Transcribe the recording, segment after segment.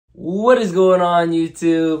What is going on,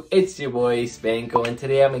 YouTube? It's your boy Spanko, and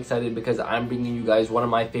today I'm excited because I'm bringing you guys one of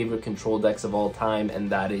my favorite control decks of all time, and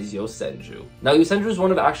that is Yosenju. Now, Yosenju is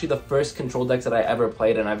one of actually the first control decks that I ever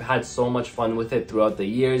played, and I've had so much fun with it throughout the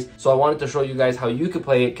years, so I wanted to show you guys how you could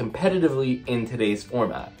play it competitively in today's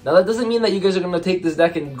format. Now, that doesn't mean that you guys are going to take this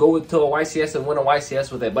deck and go to a YCS and win a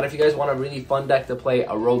YCS with it, but if you guys want a really fun deck to play,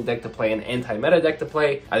 a rogue deck to play, an anti-meta deck to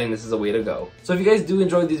play, I think this is the way to go. So if you guys do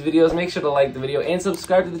enjoy these videos, make sure to like the video and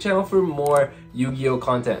subscribe to the channel for more Yu-Gi-Oh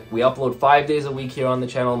content. We upload 5 days a week here on the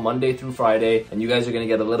channel, Monday through Friday, and you guys are going to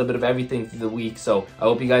get a little bit of everything through the week, so I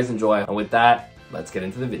hope you guys enjoy. And with that, let's get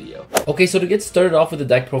into the video. Okay, so to get started off with the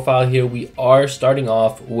deck profile here, we are starting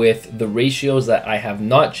off with the ratios that I have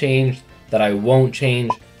not changed, that I won't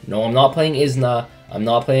change. No, I'm not playing Isna. I'm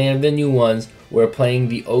not playing any of the new ones. We're playing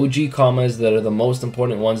the OG commas that are the most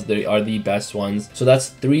important ones. They are the best ones. So that's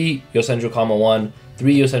 3 Yosenju, 1,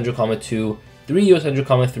 3 Yosenju, 2, 3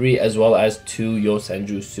 Yosenju, 3, as well as 2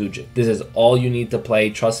 Yosenju Sujic. This is all you need to play.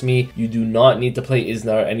 Trust me, you do not need to play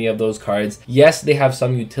Isna or any of those cards. Yes, they have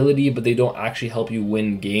some utility, but they don't actually help you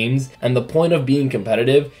win games. And the point of being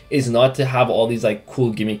competitive is not to have all these like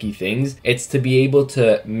cool gimmicky things. It's to be able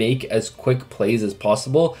to make as quick plays as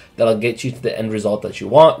possible that'll get you to the end result that you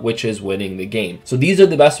want, which is winning the game. So these are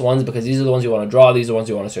the best ones because these are the ones you want to draw, these are the ones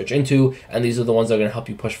you want to search into, and these are the ones that are going to help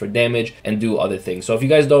you push for damage and do other things. So if you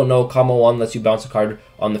guys don't know, comma 1 lets you bounce a card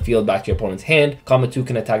on the field back to your opponent's hand. Comma 2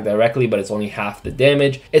 can attack directly, but it's only half the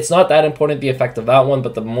damage. It's not that important, the effect of that one,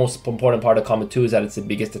 but the most important part of comma 2 is that it's the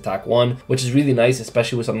biggest attack one, which is really nice,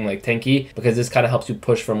 especially with something like Tenki, because this kind of helps you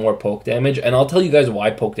push for more poke damage. And I'll tell you guys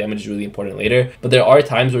why poke damage is really important later, but there are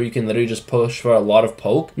times where you can literally just push for a lot of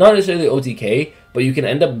poke, not necessarily OTK, but you can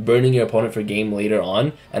end up burning your opponent for game later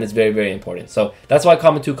on, and it's very, very important. So that's why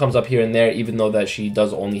comma 2 comes up here and there, even though that she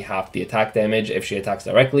does only half the attack damage if she attacks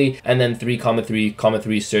directly. And then 3,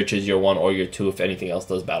 3 searches your 1 or your 2 if anything else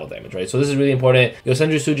does battle damage, right? So this is really important.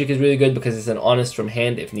 Yosenju Sujic is really good because it's an honest from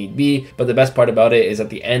hand if need be, but the best part about it is at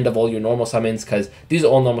the end of all your normal summons, because these are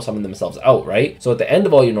all normal summon themselves out, right? So at the end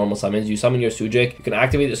of all your normal summons, you summon your Sujic, you can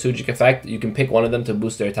activate the Sujic effect, you can pick one of them to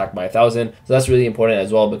boost their attack by 1,000. So that's really important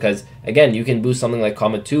as well because, again, you can boost something like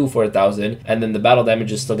comma 2 for 1,000, and then the battle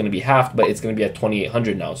damage is still going to be halved, but it's going to be at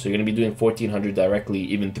 2,800 now. So you're going to be doing 1,400 directly,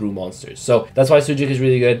 even through monsters. So that's why Sujic is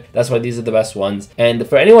really good. That's why these are the best ones. And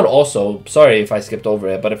for anyone also, sorry if I skipped over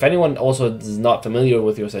it, but if anyone also is not familiar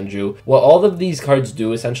with Yosenju, what all of these cards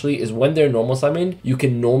do essentially is when they're normal summoned, you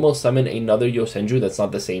can normal summon another Yosenju that's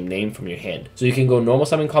not the same name from your hand. So you can go normal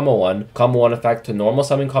summon comma 1 effect to normal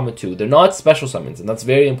summon comma 2. They're not special summons, and that's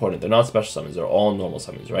very important. They're not special summons. They're all normal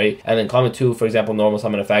summons, right? And then comma 2, for example, normal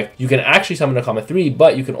summon effect, you can actually summon a comma 3,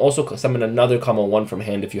 but you can also summon another comma 1 from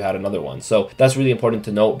hand if you had another one. So that's really important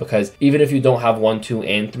to note, because even if you don't have 1, 2,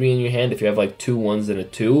 and 3 in your hand, if you have like 2 1s and a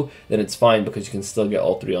 2, then it's fine because you can still get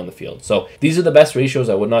all 3 on the field. So these are the best ratios.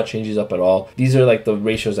 I would not change these up at all. These are like the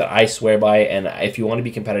ratios that I swear by, and if you want to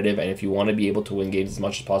be competitive and if you want to be able to win games as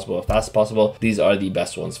much as possible, if that's possible, these are the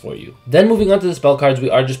best ones for you. Then moving on to the spell cards, we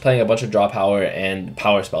are just playing a bunch of draw power and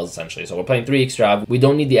power spells essentially. So we're playing 3 Extrav. We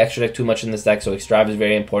don't need the extra deck too much in this deck, so Extrav is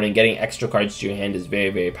very important. Getting extra cards to your hand is very,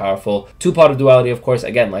 very powerful. 2 Pot of Duality, of course.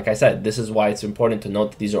 Again, like I said, this is why it's important to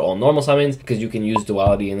note that these are all normal summons, because you can use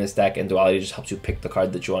Duality in this deck, and Duality just helps you pick the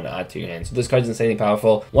card that you want to add to your hand. So this card's insanely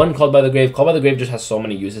powerful. 1, Called by the Grave. Called by the Grave just has so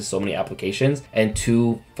many uses, so many applications. And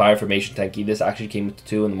 2, Fire Formation Tenki. This actually came to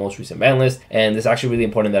 2 in the most recent ban list, and it's actually really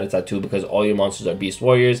important that it's at 2 because all your monsters are Beast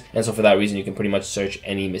Warriors, and so for that reason you can pretty much search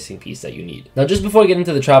any missing piece that you need. Now, just before I get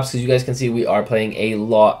into the traps, because you guys can see we are playing a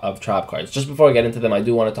lot of trap cards, just before I get into them, I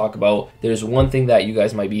do want to talk about, there's one thing that you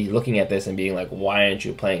guys might be looking at this and being like, why aren't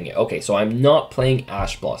you playing it? Okay, so I'm not playing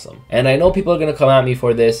Ash Blossom, and I know people are going to come at me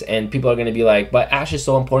for this, and people are going to be like, but Ash is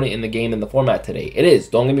so important in the game and the format today. It is,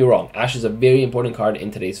 don't get me wrong. Ash is a very important card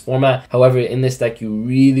in today's format. However, in this deck, you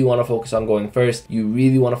really want to focus on going first. You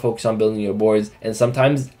really want to focus on building your boards, and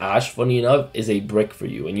sometimes Ash, funny enough, is a brick for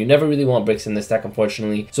you, and you never really want bricks in this deck,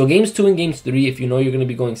 unfortunately. So games 2 and games 3, if you know you're going to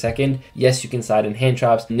be going second, yes, you can side in hand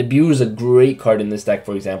traps. Nibiru is a great card in this deck,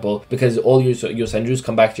 for example, because all your Yosenjus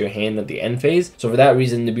come back to your hand at the end phase. So for that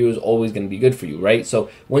reason, Nibiru is always going to be good for you, right? So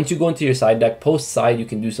once you go into your side deck, post side, you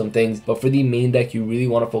can do some things, but for the main deck, you really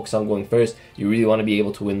want to focus on going first. You really want to be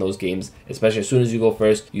able to win those games, especially as soon as you go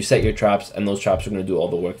first. You set your traps, and those traps are going to do all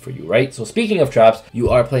the work for you, right? So speaking of traps, you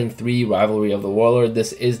are playing 3 Rivalry of the Warlord.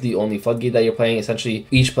 This is the only floodgate that you're playing. Essentially,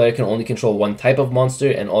 each player can only control 1 type of monster,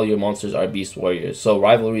 and all your monsters are Beast Warriors. So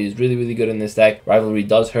Rivalry is really, really good in this deck. Rivalry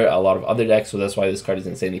does hurt a lot of other deck, so that's why this card is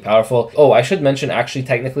insanely powerful. Oh, I should mention, actually,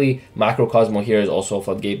 technically, Macrocosmo here is also a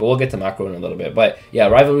floodgate, but we'll get to Macro in a little bit. But yeah,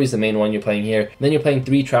 Rivalry is the main one you're playing here. Then you're playing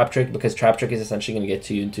 3 Trap Trick, because Trap Trick is essentially going to get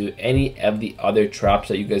you into any of the other traps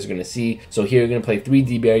that you guys are going to see. So here you're going to play 3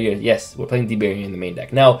 D-Barrier. Yes, we're playing D-Barrier in the main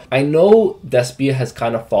deck. Now, I know Despia has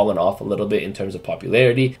kind of fallen off a little bit in terms of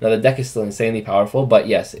popularity. Now, the deck is still insanely powerful, but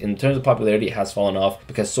yes, in terms of popularity, it has fallen off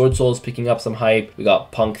because Sword Soul is picking up some hype. We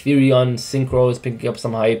got Punk Therion, Synchro is picking up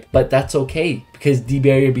some hype, but that's okay because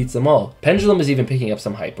D-Barrier beats them all. Pendulum is even picking up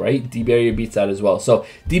some hype, right? D-Barrier beats that as well. So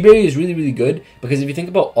D-Barrier is really, really good because if you think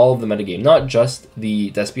about all of the metagame, not just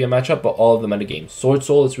the Despia matchup, but all of the metagame. Sword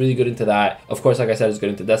Soul is really good into that. Of course, like I said, it's good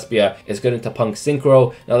into Despia. It's good into Punk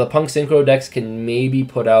Synchro. Now, the Punk Synchro decks can maybe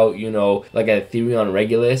put out, you know, like a Therion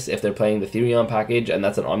Regulus if they're playing the Therion package, and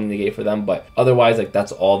that's an Omni Negate for them. But otherwise, like,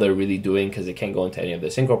 that's all they're really doing because they can't go into any of their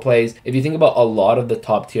Synchro plays. If you think about a lot of the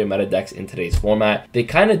top tier meta decks in today's format, they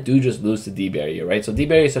kind of do just lose to D-Barrier, right? So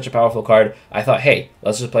D-Barrier is such a powerful card. I thought, hey,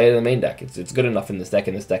 let's just play it in the main deck. It's good enough in this deck,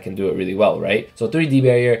 and this deck can do it really well, right? So 3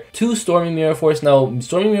 D-Barrier, 2 Stormy Mirror Force. Now,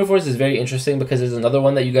 Stormy Mirror Force is very interesting because there's another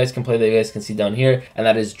one that you guys can play that you guys can see down here, and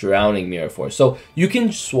that is Drowning Mirror Force. So you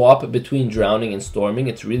can swap between Drowning and Storming.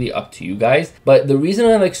 It's really up to you guys. But the reason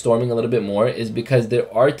I like Storming a little bit more is because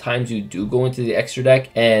there are times you do go into the extra deck,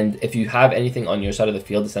 and if you have anything on your side of the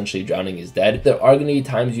field, essentially Drowning is dead. There are going to be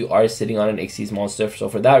times you are sitting on an Xyz monster. So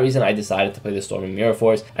for that reason, I decided to play the Storming Mirror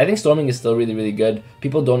Force. I think Storming is still really, really good.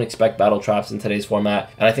 People don't expect battle traps in today's format,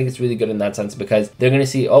 and I think it's really good in that sense because they're going to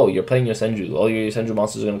see, oh, you're playing Yosenju. All your Yosenju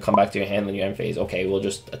monsters are going to come back to your hand in your end phase. Okay, we'll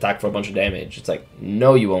just attack for a bunch of damage. It's like,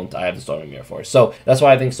 no, you won't. I have the Storming Mirror Force. So that's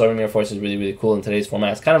why I think Storming Mirror Force is really, really cool in today's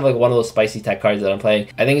format. It's kind of like one of those spicy tech cards that I'm playing.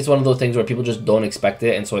 I think it's one of those things where people just don't expect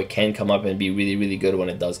it, and so it can come up and be really, really good when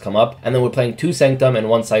it does come up. And then we're playing 2 Sanctum and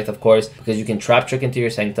 1 Scythe, of course, because you can Trap Trick into your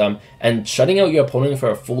Sanctum, and shutting out your opponent for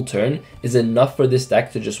a full turn is enough for this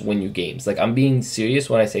deck to just win you games. Like, I'm being serious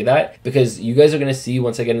when I say that, because you guys are going to see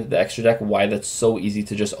once I get into the extra deck why that's so easy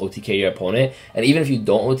to just OTK your opponent. And even if you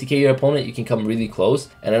don't OTK your opponent, you can come really close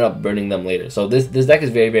and end up burning them later. So this deck is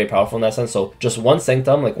very, very powerful in that sense. So just 1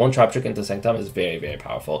 Sanctum, like 1 Trap Trick into Sanctum, is very, very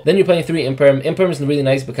powerful. Then you're playing 3 Imperm. Imperm is really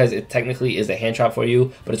nice because it technically is a hand trap for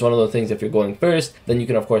you, but it's one of those things, if you're going first, then you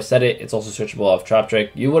can of course set it. It's also searchable off Trap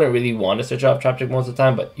Trick. You wouldn't really want to search off Trap Trick most of the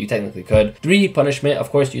time, but you technically could. 3 Punishment.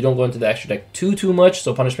 Of course, you don't go into the extra deck too much,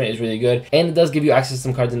 so Punishment is really good, and it does give you access to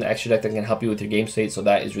some cards in the extra deck that can help you with your game state, so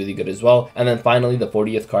that is really good as well. And then finally, the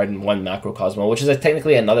 40th card in 1 Macrocosmo, which is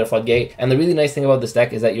technically another floodgate. And the really nice thing about this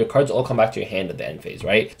deck is that your cards all come back to your hand at the end phase,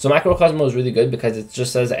 right? So Macrocosmo is really good because it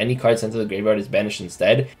just says any card sent to the graveyard is banished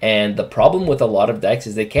instead. And the problem with a lot of decks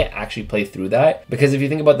is they can't actually play through that, because if you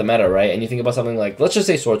think about the meta, right, and you think about something like, let's just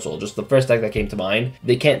say Sword Soul, just the first deck that came to mind,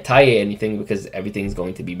 they can't tie anything because everything's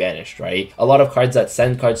going to be banished, right? A lot of cards that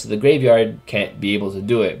send cards to the graveyard can't be able to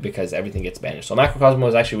do it because everything gets banished. So Macrocosmo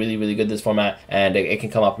is actually really, really good this format, and it can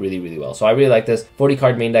come up really, really well. So I really like this 40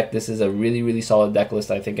 card main deck. This is a really, really solid deck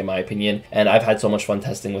list, I think, in my opinion, and I've had so much fun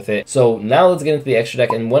testing with it. So now let's get into the extra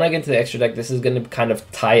deck, and when I get into the extra deck, this is going to kind of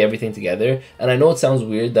tie everything together. And I know it sounds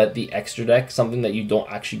weird that the extra deck, something that you don't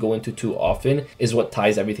actually go into too often, is what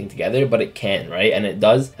ties everything together, but it can, right? And it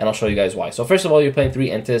does, and I'll show you guys why. So first of all, you're playing 3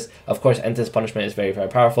 Entis. Of course, Entis Punishment is very, very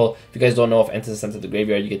powerful. If you guys don't know, if Entis is sent to the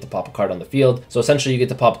graveyard, you get to pop a card on the field. So essentially, you get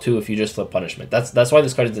to pop 2 if you just flip Punishment. That's why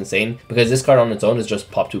this card is insane, because this card on its own is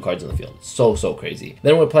just pop 2 cards on the field. So crazy.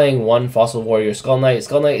 Then we're playing 1 Fossil Warrior Skull Knight.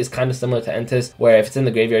 Skull Knight is kind of similar to Entis, where if it's in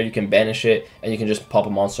the graveyard, you can banish it, and you can just pop a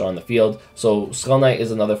monster on the field. So Skull Knight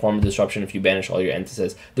is another form of disruption if you banish all your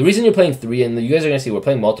Entises. The reason you're playing 3, and you guys are going to see we're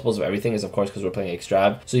playing multiples of everything, is of course because we're playing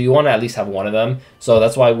Extrav. So you want to at least have 1 of them. So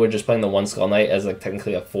that's why we're just playing the 1 Skull Knight as like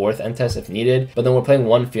technically a 4th Entis if needed. But then we're playing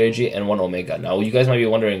 1 Feargy and 1 Omega. Now you guys might be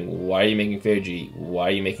wondering, why are you making Feargy? Why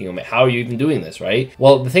are you making Omega? How are you even doing this, right?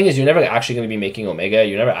 Well, the thing is, you're never actually going to be making Omega.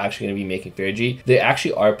 You're never actually going to be making Feargy. They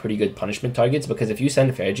actually are pretty good punishment targets, because if you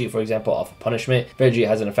send Feargy, for example, off a punishment, Feargy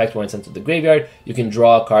has an effect when it's sent to the graveyard. You can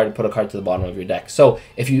draw a card and put a card to the bottom of your deck. So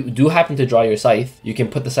if you do happen to draw your Scythe, you can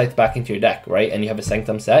put the Scythe back into your deck, right? And you have a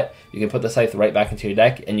Sanctum set, you can put the Scythe right back into your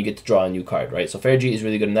deck, and you get to draw a new card, right? So Feargy is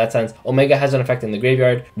really good in that sense. Omega has an effect in the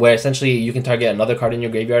graveyard, where essentially you can target another card in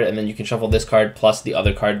your graveyard, and then you can shuffle this card plus the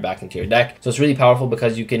other card back into your deck. So it's really powerful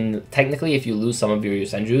because you can, technically, if you lose some of your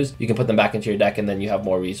Yosenjus, you can put them back into your deck, and then you have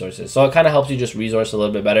more resources. So it kind of helps you just resource a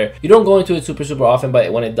little bit better. You don't go into it super often,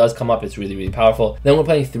 but when it does come up, it's really, really powerful. Then we're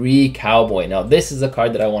playing 3 Cowboy. Now this is a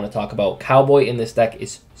card that I want to talk about. Cowboy in this deck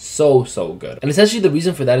is so good. And essentially the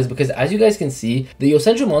reason for that is because, as you guys can see, the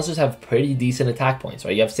Yosenju monsters have pretty decent attack points,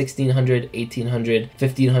 right? You have 1600, 1800,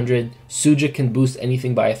 1500. Suja can boost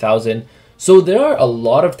anything by 1000. So there are a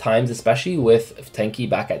lot of times, especially with Tenki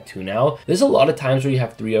back at 2 now, there's a lot of times where you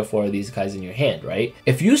have 3 or 4 of these guys in your hand, right?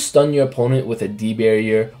 If you stun your opponent with a D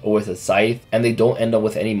barrier or with a scythe and they don't end up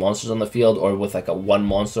with any monsters on the field or with like a 1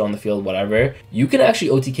 monster on the field, whatever, you can actually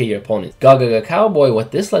OTK your opponent. Gaga Cowboy, what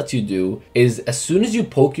this lets you do is as soon as you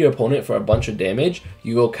poke your opponent for a bunch of damage,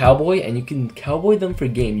 you go Cowboy and you can Cowboy them for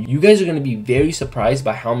game. You guys are going to be very surprised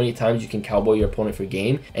by how many times you can Cowboy your opponent for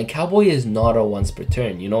game, and Cowboy is not a once per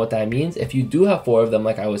turn. You know what that means? If you do have 4 of them,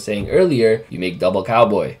 like I was saying earlier, you make double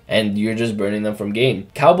Cowboy and you're just burning them from game.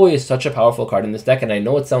 Cowboy is such a powerful card in this deck, and I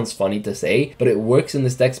know it sounds funny to say, but it works in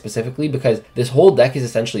this deck specifically because this whole deck is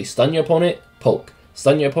essentially stun your opponent, poke,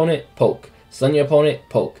 stun your opponent, poke, stun your opponent,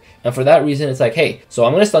 poke. And for that reason, it's like, hey, so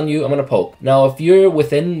I'm going to stun you, I'm going to poke. Now, if you're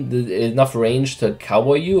within enough range to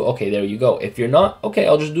Cowboy you, okay, there you go. If you're not, okay,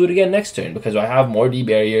 I'll just do it again next turn because I have more D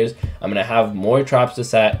barriers, I'm going to have more traps to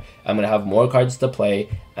set, I'm going to have more cards to play,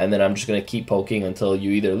 and then I'm just going to keep poking until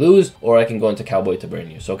you either lose or I can go into Cowboy to burn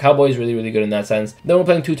you. So Cowboy is really, really good in that sense. Then we're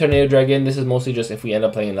playing 2 Tornado Dragon. This is mostly just if we end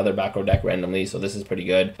up playing another back row deck randomly, so this is pretty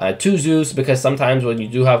good. 2 Zeus, because sometimes when you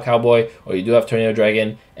do have Cowboy or you do have Tornado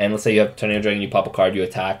Dragon, and let's say you have Tornado Dragon, you pop a card, you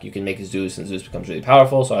attack, you can make a Zeus, and Zeus becomes really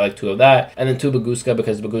powerful, so I like 2 of that. And then 2 Baguska,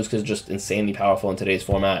 because Baguska is just insanely powerful in today's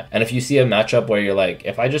format. And if you see a matchup where you're like,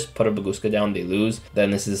 if I just put a Baguska down, they lose, then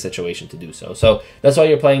this is a situation to do so. So that's why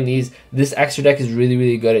you're playing these. This extra deck is really,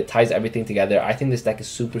 really good. It ties everything together. I think this deck is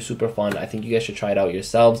super, super fun. I think you guys should try it out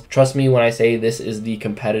yourselves. Trust me when I say this is the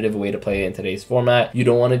competitive way to play in today's format. You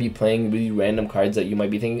don't want to be playing really random cards that you might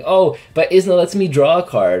be thinking, oh, but Isna lets me draw a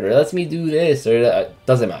card, or lets me do this, or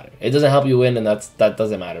doesn't matter. It doesn't help you win, and that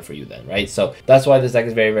doesn't matter for you then, right? So that's why this deck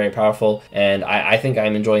is very, very powerful, and I think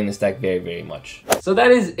I'm enjoying this deck very, very much. So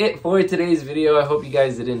that is it for today's video. I hope you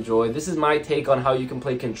guys did enjoy. This is my take on how you can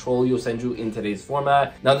play Control Yosenju in today's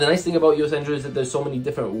format. Now, the nice thing about Yosenju is that there's so many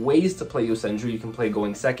different ways to play Yosenju. You can play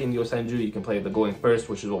going second Yosenju, you can play the going first,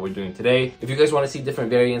 which is what we're doing today. If you guys want to see different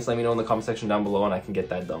variants, let me know in the comment section down below and I can get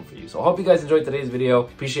that done for you. So I hope you guys enjoyed today's video.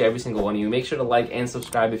 Appreciate every single one of you. Make sure to like and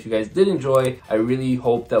subscribe if you guys did enjoy. I really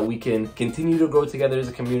hope that we can continue to grow together as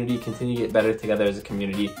a community, continue to get better together as a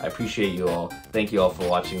community. I appreciate you all. Thank you all for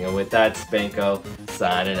watching, and with that, Spanko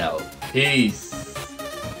signing out. Peace.